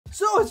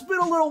So it's been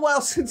a little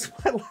while since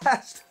my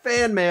last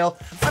fan mail.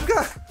 I've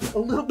got a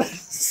little bit of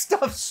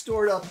stuff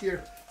stored up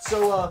here.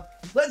 So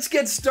let's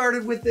get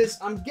started with this.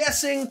 I'm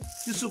guessing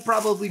this will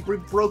probably be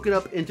broken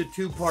up into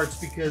 2 parts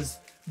because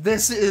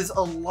this is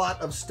a lot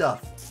of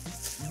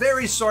stuff.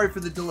 Very sorry for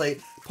the delay.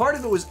 Part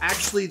of it was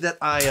actually that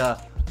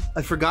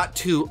I forgot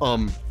to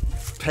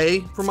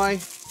pay for my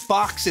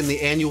box, and the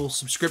annual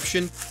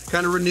subscription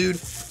kind of renewed.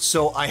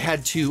 So I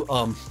had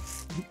to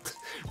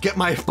get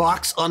my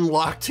box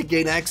unlocked to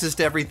gain access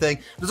to everything.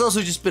 There's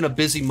also just been a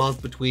busy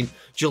month between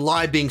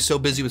July being so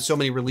busy with so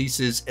many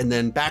releases and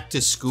then back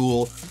to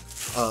school.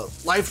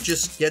 Life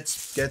just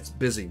gets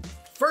busy.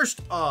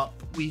 First up,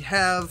 we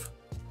have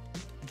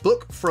a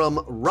book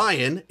from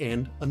Ryan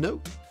and a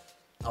note.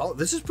 Oh,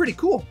 this is pretty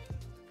cool.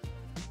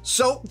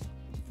 So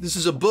this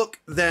is a book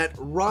that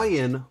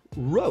Ryan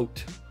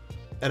wrote,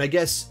 and I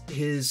guess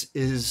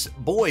his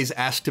boys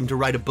asked him to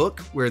write a book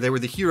where they were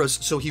the heroes,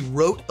 so he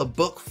wrote a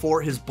book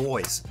for his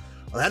boys.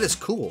 Well, that is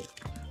cool.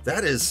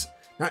 That is,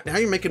 now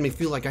you're making me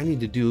feel like I need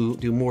to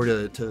do more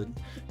to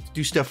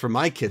do stuff for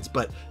my kids,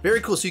 but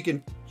very cool. So you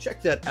can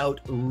check that out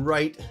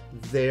right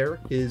there.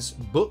 His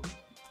book,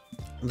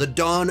 The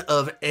Dawn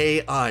of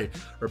AI,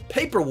 or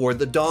Paper War,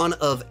 The Dawn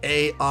of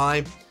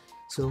AI.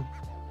 So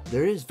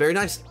there it is. Very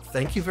nice.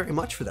 Thank you very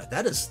much for that.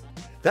 That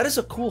is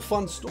a cool,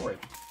 fun story.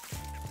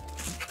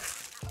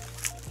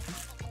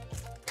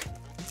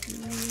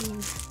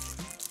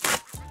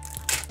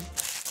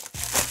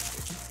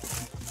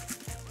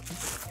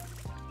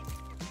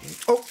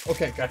 Oh,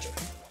 okay, gotcha.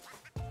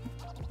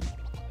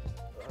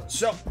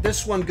 So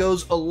this one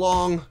goes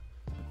along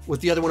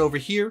with the other one over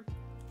here.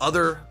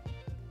 I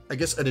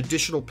guess an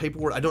additional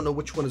paperwork. I don't know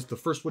which one is the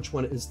first, which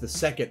one is the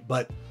second,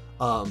 but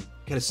kind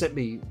of sent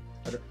me,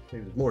 maybe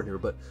there's more here,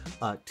 but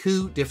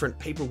 2 different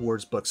Paper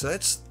Wars books. So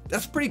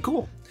that's pretty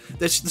cool.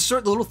 That's the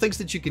sort of little things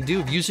that you can do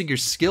of using your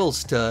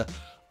skills to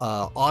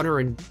honor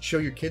and show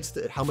your kids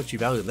how much you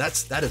value them.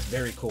 That is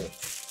very cool.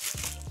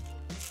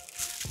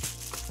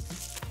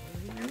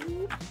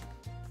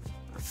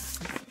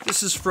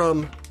 This is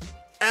from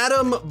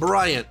Adam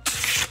Bryant.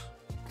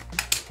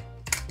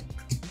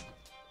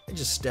 I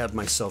just stabbed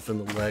myself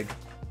in the leg.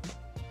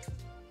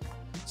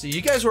 So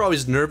you guys were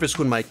always nervous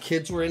when my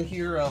kids were in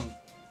here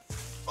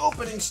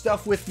opening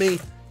stuff with me.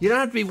 You don't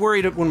have to be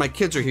worried when my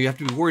kids are here. You have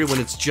to be worried when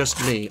it's just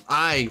me.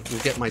 I will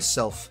get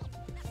myself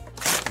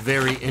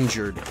very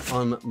injured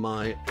on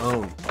my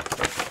own.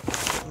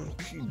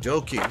 Okie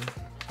dokie.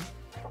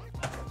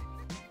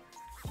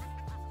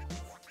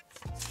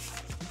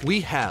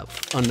 We have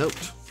a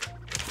note.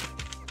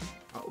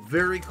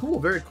 Very cool,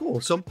 very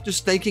cool. So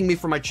just thanking me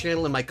for my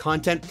channel and my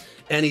content.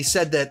 And he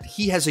said that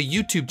he has a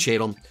YouTube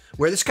channel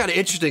where this is kind of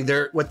interesting.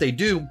 What they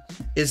do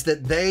is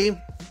that they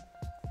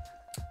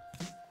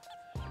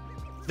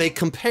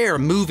compare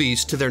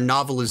movies to their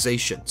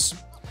novelizations.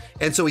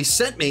 And so he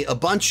sent me a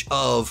bunch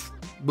of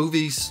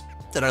movies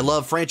that I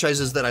love,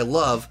 franchises that I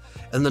love,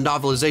 and the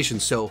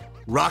novelization. So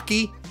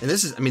Rocky, and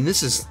this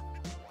is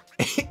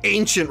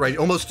ancient, right?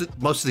 Most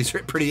of these are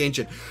pretty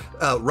ancient.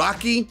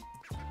 Rocky,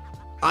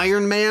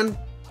 Iron Man,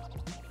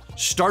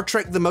 Star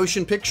Trek the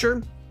Motion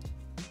Picture,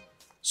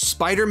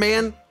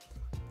 Spider-Man,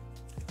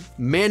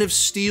 Man of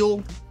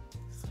Steel,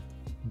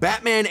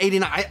 Batman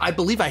 89. I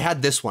believe I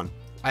had this one.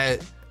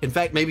 In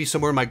fact, maybe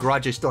somewhere in my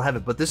garage I still have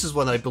it, but this is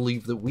one that I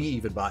believe that we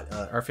even bought,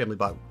 our family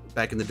bought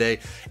back in the day.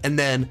 And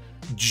then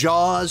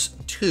Jaws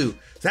 2.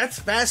 That's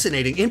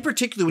fascinating, in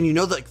particular when you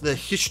know the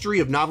history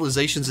of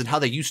novelizations and how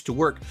they used to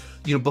work.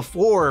 You know,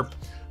 before,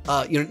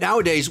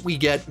 nowadays we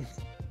get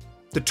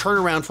the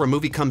turnaround for a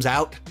movie comes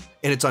out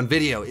and it's on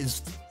video.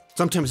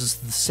 Sometimes it's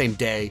the same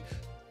day.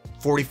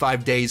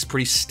 45 days,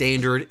 pretty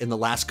standard in the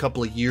last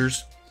couple of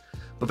years.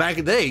 But back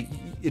in the day,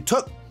 it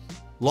took a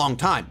long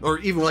time. Or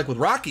even like with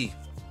Rocky,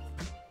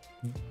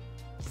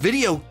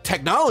 video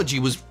technology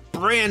was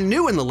brand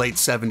new in the late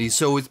 70s.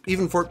 So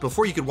even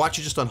before you could watch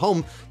it just on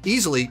home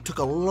easily, it took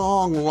a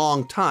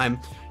long time.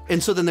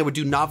 And so then they would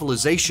do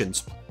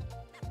novelizations.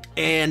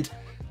 And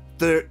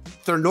they're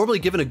normally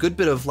given a good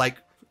bit of like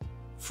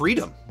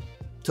freedom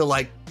to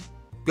like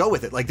go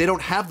with it. Like they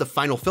don't have the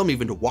final film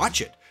even to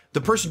watch it.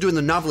 The person doing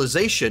the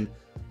novelization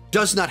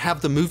does not have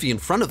the movie in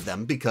front of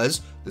them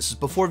because this is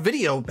before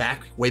video,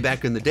 way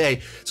back in the day.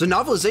 So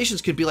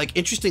novelizations could be like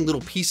interesting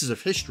little pieces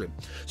of history.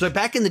 So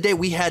back in the day,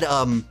 we had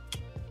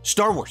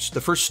Star Wars, the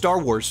first Star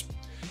Wars,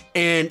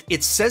 and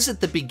it says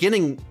at the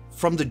beginning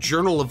from the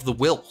Journal of the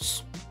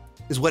Wills,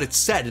 is what it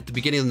said at the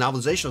beginning of the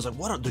novelization. I was like,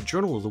 what, the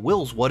Journal of the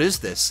Wills, what is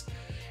this?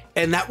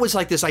 And that was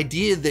like this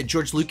idea that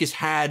George Lucas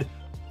had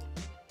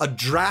a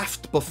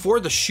draft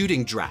before the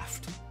shooting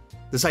draft.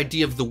 This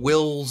idea of the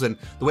wills and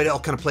the way it all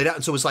kind of played out.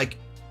 And so it was like,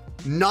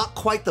 not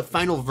quite the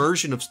final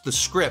version of the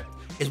script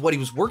is what he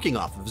was working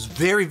off of. It was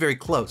very, very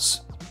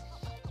close.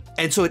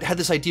 And so it had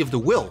this idea of the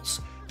wills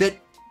that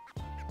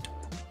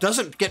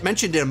doesn't get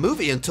mentioned in a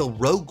movie until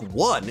Rogue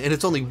One, and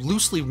it's only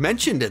loosely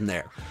mentioned in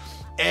there.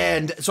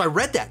 And so I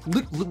read that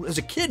as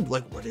a kid,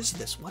 like, what is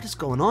this? What is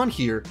going on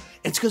here?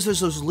 And it's because there's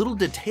those little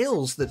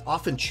details that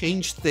often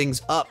change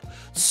things up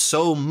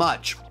so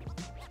much.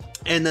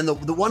 And then the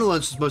one of the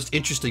that's most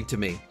interesting to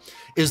me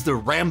is the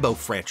Rambo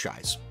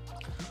franchise,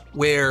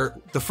 where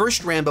the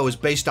first Rambo is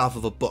based off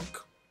of a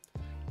book.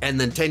 And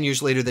then 10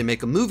 years later, they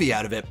make a movie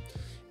out of it,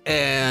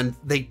 and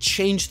they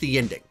change the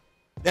ending.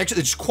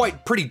 Actually, it's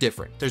pretty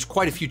different. There's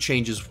quite a few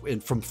changes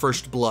from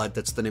First Blood,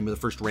 that's the name of the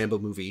first Rambo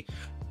movie,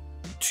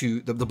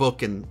 to the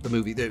book and the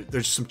movie.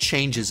 There's some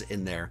changes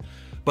in there.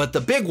 But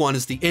the big one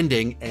is the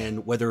ending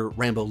and whether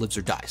Rambo lives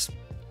or dies.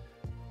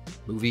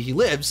 Movie, he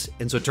lives,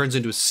 and so it turns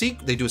into a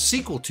sequel. They do a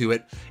sequel to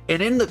it,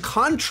 and in the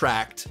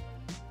contract,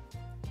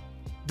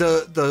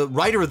 the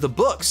writer of the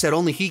book said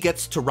only he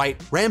gets to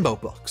write Rambo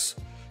books.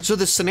 So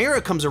the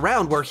scenario comes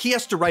around where he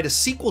has to write a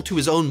sequel to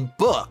his own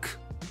book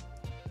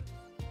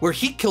where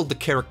he killed the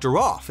character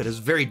off. It has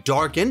a very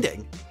dark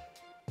ending.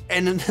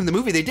 And in the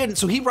movie they didn't.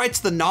 So he writes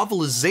the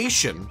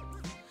novelization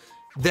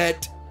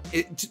that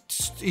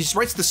he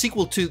writes the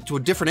sequel to a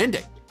different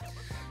ending.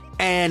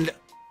 And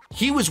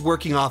he was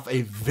working off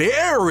a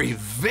very,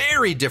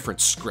 very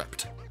different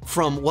script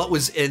from what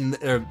was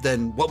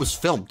than what was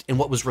filmed and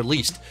what was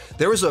released.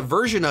 There was a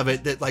version of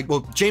it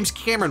that James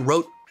Cameron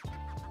wrote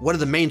one of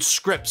the main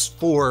scripts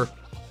for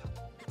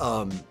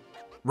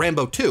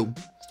Rambo 2,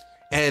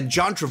 and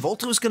John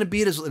Travolta was going to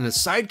be in a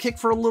sidekick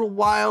for a little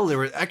while. There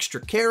were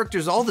extra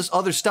characters, all this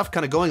other stuff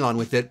kind of going on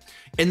with it,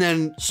 and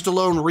then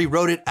Stallone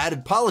rewrote it,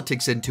 added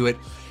politics into it,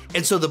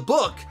 and so the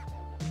book,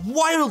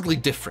 wildly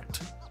different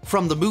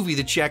from the movie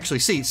that you actually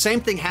see.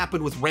 Same thing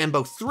happened with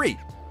Rambo 3.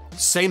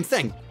 Same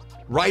thing.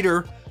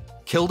 Writer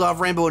killed off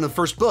Rambo in the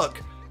first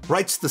book,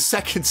 writes the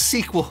second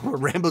sequel where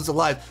Rambo's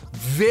alive.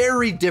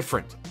 Very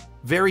different.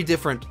 Very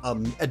different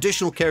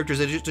additional characters,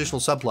 additional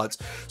subplots.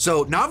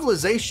 So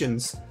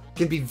novelizations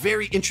can be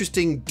very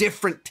interesting,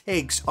 different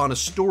takes on a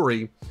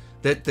story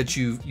that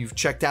you've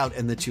checked out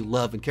and that you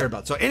love and care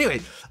about. So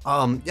anyway,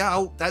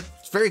 yeah,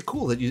 that's very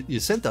cool that you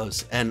sent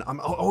those. And I'm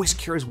always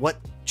curious what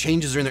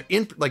changes are in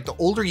there. Like the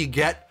older you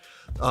get,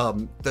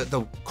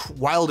 the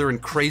wilder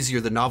and crazier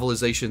the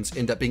novelizations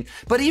end up being.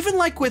 But even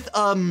like with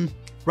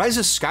Rise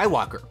of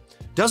Skywalker,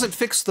 doesn't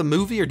fix the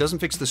movie or doesn't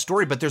fix the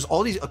story, but there's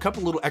a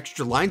couple little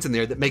extra lines in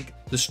there that make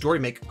the story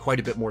make quite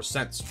a bit more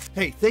sense.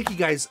 Hey, thank you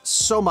guys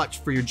so much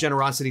for your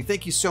generosity.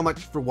 Thank you so much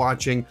for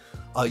watching.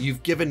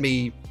 You've given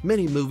me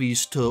many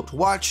movies to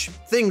watch,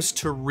 things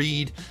to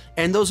read,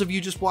 and those of you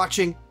just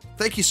watching,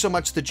 thank you so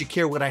much that you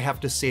care what I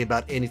have to say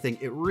about anything.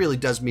 It really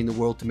does mean the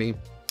world to me.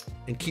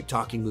 And keep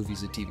talking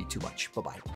movies and TV too much. Bye-bye.